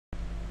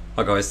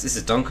Hi guys, this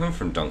is Duncan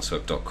from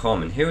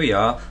DunksWeb.com, and here we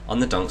are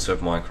on the DunksWeb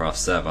Minecraft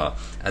server.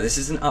 This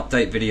is an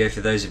update video for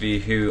those of you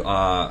who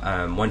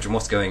are wondering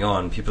what's going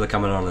on. People are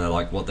coming on and they're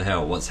like, what the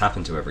hell, what's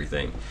happened to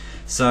everything?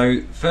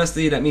 So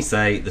firstly, let me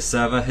say the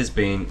server has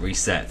been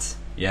reset.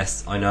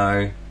 Yes, I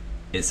know,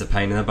 it's a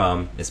pain in the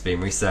bum, it's been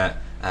reset.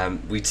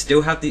 We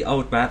still have the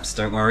old maps,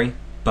 don't worry,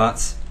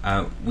 but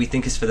we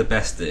think it's for the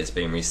best that it's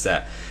been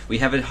reset. We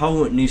have a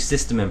whole new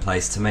system in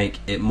place to make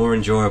it more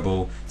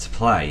enjoyable to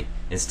play.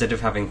 Instead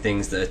of having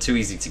things that are too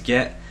easy to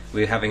get,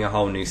 we're having a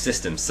whole new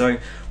system. So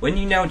when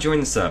you now join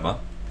the server,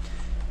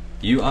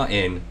 you are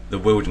in the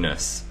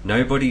wilderness.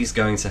 Nobody's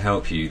going to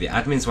help you. The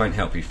admins won't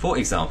help you. For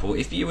example,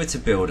 if you were to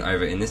build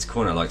over in this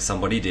corner like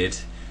somebody did,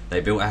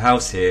 they built a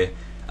house here,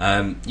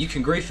 you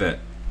can grief it.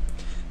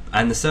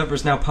 And the server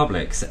is now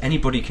public, so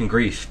anybody can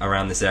grief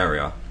around this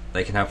area.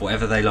 They can have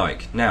whatever they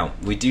like. Now,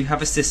 we do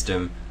have a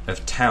system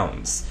of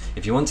towns.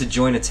 If you want to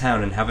join a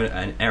town and have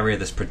an area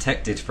that's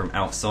protected from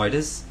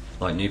outsiders,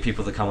 like new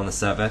people that come on the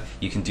server,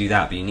 you can do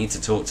that, but you need to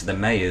talk to the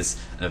mayors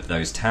of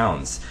those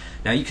towns.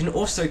 Now you can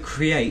also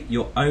create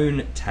your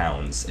own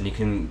towns, and you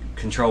can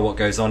control what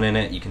goes on in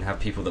it. You can have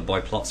people that buy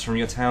plots from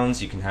your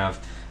towns. You can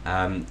have,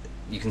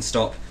 you can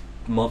stop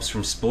mobs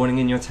from spawning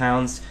in your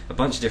towns, a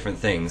bunch of different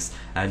things.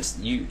 And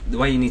the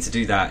way you need to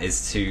do that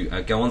is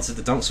to go onto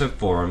the DunksWeb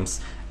forums,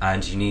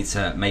 and you need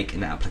to make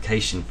an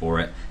application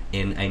for it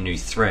in a new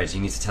thread.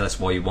 You need to tell us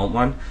why you want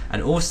one,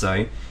 and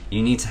also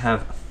you need to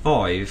have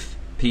 5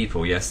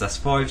 people, yes, that's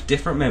 5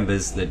 different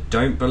members that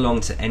don't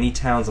belong to any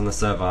towns on the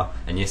server,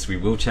 and yes, we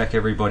will check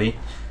everybody,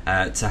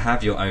 to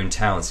have your own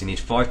town. So you need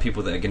 5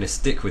 people that are going to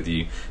stick with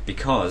you,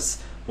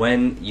 because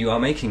when you are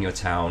making your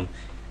town,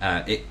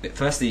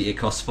 firstly it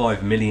costs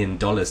 $5 million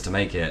to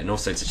make it, and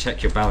also to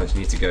check your balance you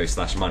need to go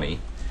 /money.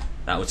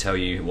 That will tell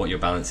you what your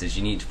balance is.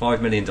 You need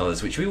 $5 million,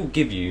 which we will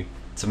give you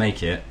to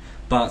make it,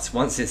 but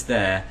once it's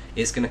there,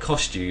 it's going to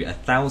cost you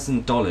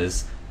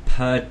 $1,000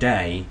 per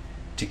day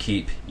to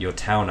keep your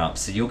town up.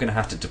 So you're going to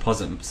have to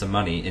deposit some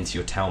money into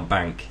your town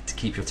bank to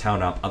keep your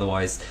town up,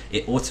 otherwise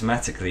it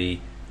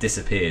automatically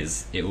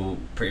disappears. It will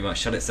pretty much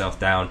shut itself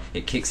down,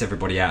 it kicks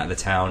everybody out of the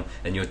town,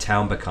 and your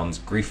town becomes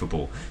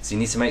griefable. So you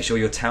need to make sure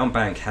your town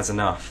bank has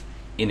enough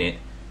in it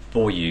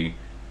for you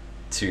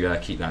to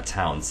keep that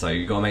town. So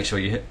you've got to make sure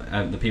you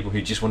the people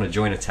who just want to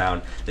join a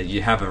town, that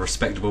you have a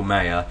respectable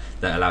mayor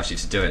that allows you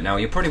to do it. Now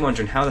you're probably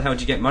wondering, how the hell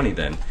do you get money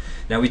then?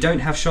 Now we don't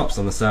have shops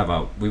on the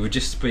server. We were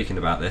just speaking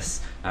about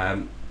this.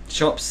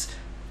 Shops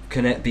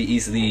can be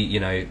easily,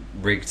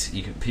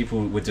 rigged.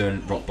 People were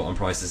doing rock bottom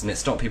prices, and it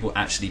stopped people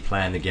actually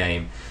playing the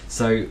game.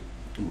 So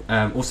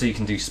also you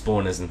can do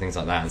spawners and things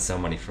like that and sell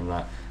money from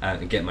that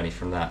and get money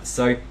from that.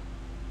 So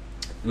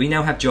we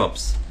now have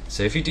jobs.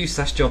 So if you do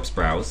 /jobs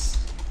browse,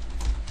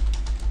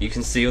 you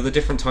can see all the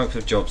different types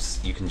of jobs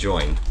you can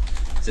join.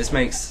 So this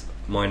makes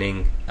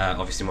mining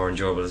obviously more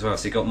enjoyable as well.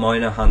 So you've got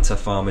miner, hunter,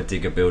 farmer,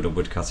 digger, builder,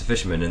 woodcutter,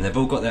 fisherman, and they've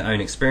all got their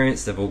own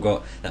experience, they've all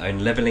got their own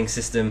leveling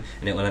system,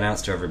 and it will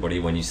announce to everybody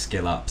when you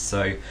skill up.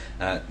 So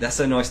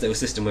that's a nice little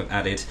system we've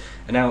added.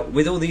 And now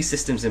with all these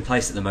systems in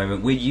place at the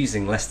moment, we're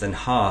using less than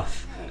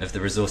half of the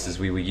resources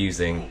we were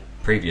using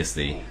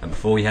previously, and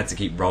before we had to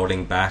keep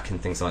rolling back and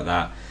things like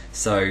that.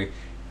 So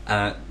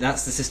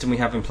that's the system we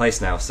have in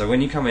place now. So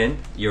when you come in,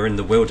 you're in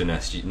the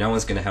wilderness, no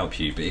one's going to help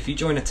you. But if you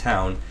join a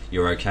town,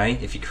 you're okay.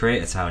 If you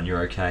create a town, you're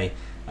okay.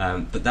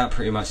 But that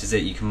pretty much is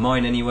it. You can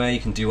mine anywhere, you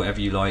can do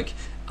whatever you like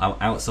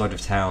outside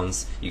of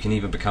towns. You can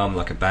even become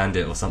like a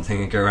bandit or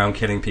something and go around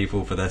killing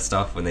people for their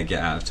stuff when they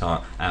get out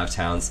of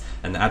towns,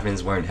 and the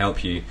admins won't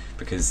help you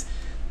because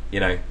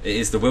it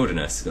is the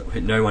wilderness.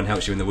 No one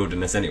helps you in the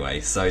wilderness anyway.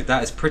 So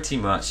that is pretty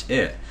much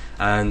it.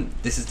 And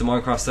this is the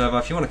Minecraft server.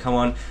 If you want to come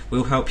on,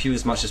 we'll help you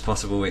as much as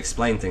possible. We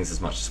explain things as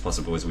much as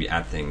possible as we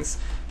add things.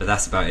 But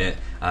that's about it.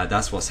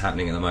 That's what's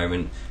happening at the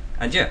moment.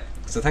 And yeah,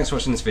 so thanks for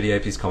watching this video.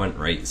 Please comment,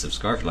 rate,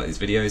 subscribe if you like these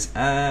videos.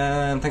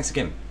 And thanks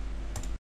again.